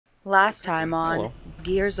Last time on Hello.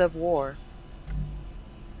 Gears of War.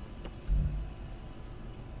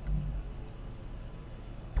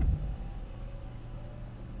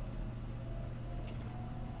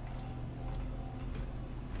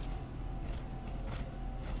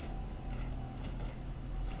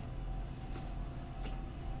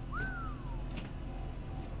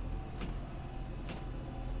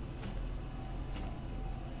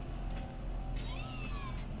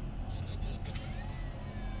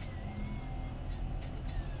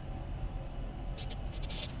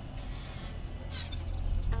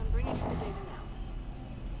 I'm bringing you the data now.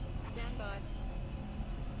 Stand by.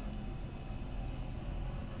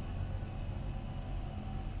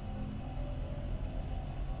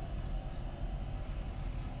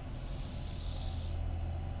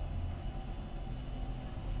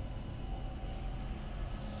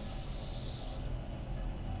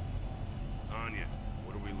 Anya,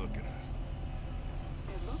 what are we looking at?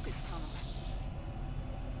 They're locust tunnels.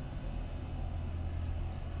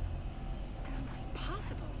 Doesn't seem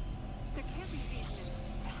possible. There can't be these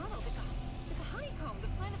tunnels. It's a honeycomb. The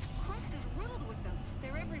planet's crust is riddled with them.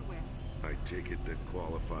 They're everywhere. I take it that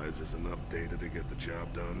qualifies as enough data to get the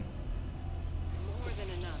job done? More than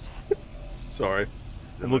enough. Sorry.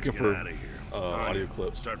 Then I'm looking let's for get out of here. audio Anya,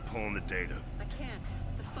 clips. Start pulling the data. I can't.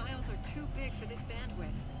 The files are too big for this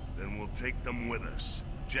bandwidth. Then we'll take them with us.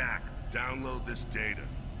 Jack, download this data.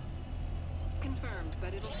 Confirmed,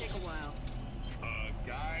 but it'll take a while.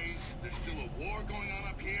 Guys, there's still a war going on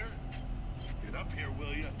up here? Get up here,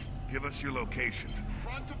 will you? Give us your location.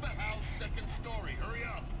 Front of the house, second story. Hurry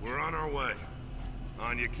up. We're on our way.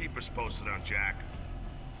 Anya, keep us posted on Jack.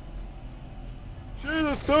 She's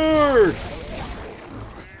a third!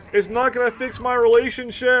 It's not gonna fix my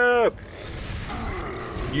relationship!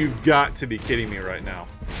 You've got to be kidding me right now.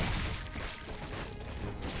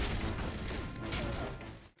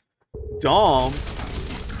 Dom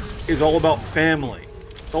is all about family.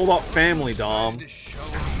 It's all about family, Dom. Nice.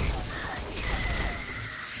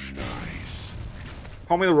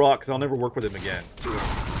 Call me the Rock, because I'll never work with him again. You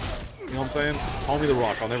know what I'm saying? Call me the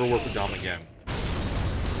Rock, I'll never work with Dom again.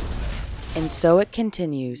 And so it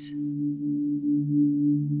continues.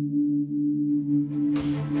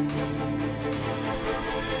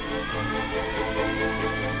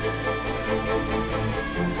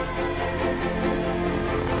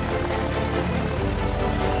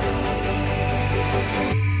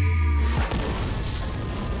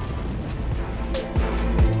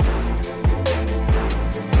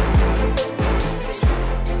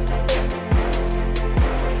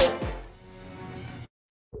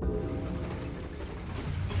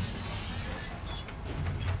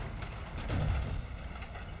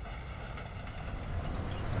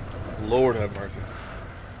 Lord have mercy.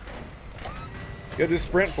 You gotta just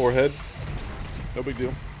sprint, forehead. No big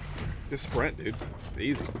deal. Just sprint, dude.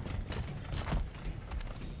 Easy.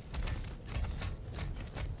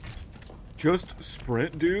 Just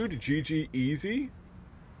sprint, dude. GG easy.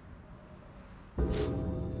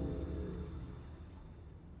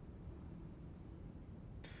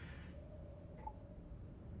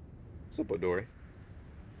 What's up, Odori?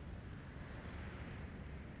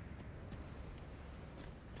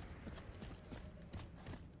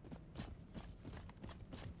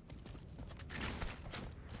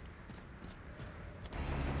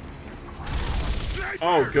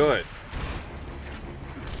 Oh, good.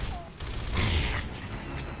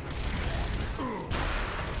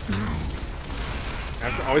 I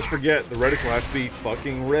have to always forget the reticle has to be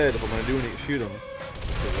fucking red if I'm gonna do anything. Shoot him.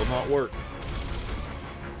 It will not work.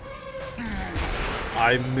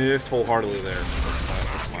 I missed wholeheartedly there.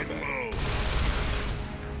 That's my bad.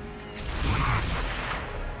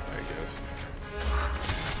 I guess.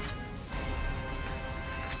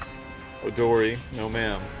 Odori, no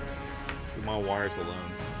ma'am. Leave my wires alone.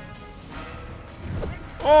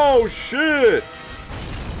 Oh shit!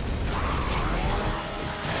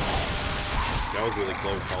 That was really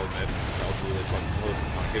close, I'll admit. That was really fucking close.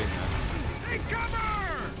 I'm not getting that. Take cover!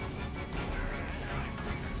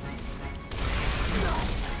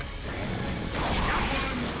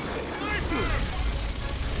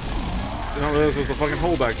 Did not realize there was a fucking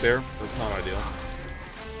hole back there. That's not ideal.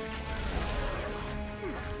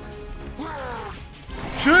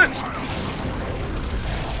 Shit!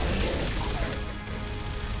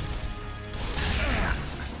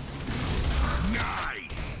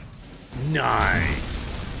 Nice! Nice!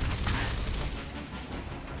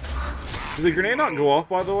 Did the grenade not go off,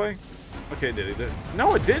 by the way? Okay, it did. It did.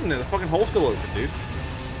 No, it didn't. The fucking hole's still open, dude.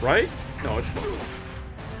 Right? No, it's...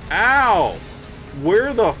 Ow!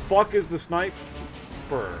 Where the fuck is the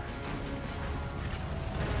sniper?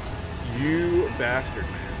 You bastard,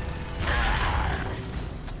 man.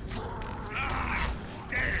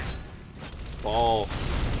 Balls.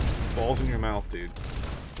 Balls in your mouth, dude.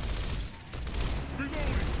 I'm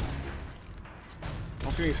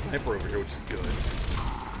also getting a sniper over here, which is good.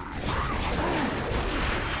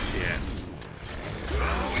 Shit.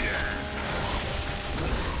 Oh, yeah.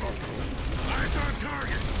 Eyes on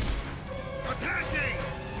target. Attacking.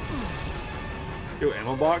 Yo,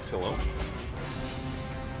 ammo box, hello?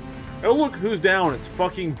 Oh, look who's down. It's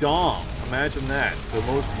fucking Dom. Imagine that. The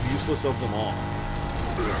most useless of them all.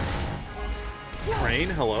 Train,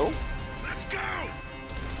 hello? Let's go.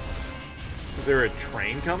 Is there a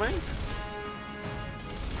train coming?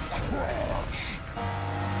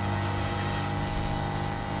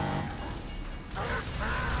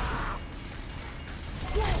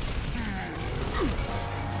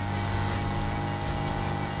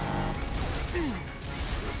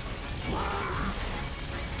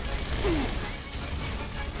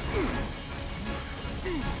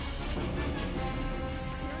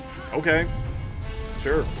 Okay.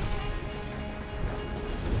 Sure.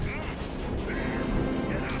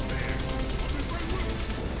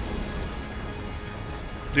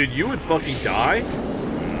 Dude, you would fucking die?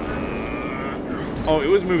 Oh, it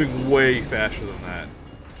was moving way faster than that.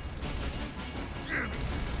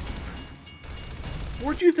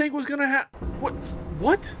 What do you think was gonna happen?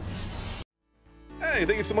 What? Hey,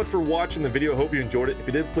 thank you so much for watching the video. Hope you enjoyed it. If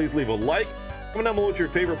you did, please leave a like. Comment down below what your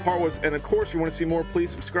favorite part was, and of course, if you want to see more, please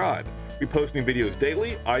subscribe. We post new videos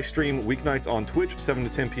daily. I stream weeknights on Twitch, 7 to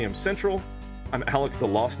 10 p.m. Central. I'm Alek, the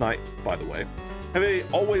Lost Knight, by the way. Have a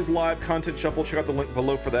always live content shuffle. Check out the link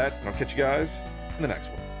below for that, and I'll catch you guys in the next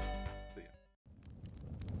one.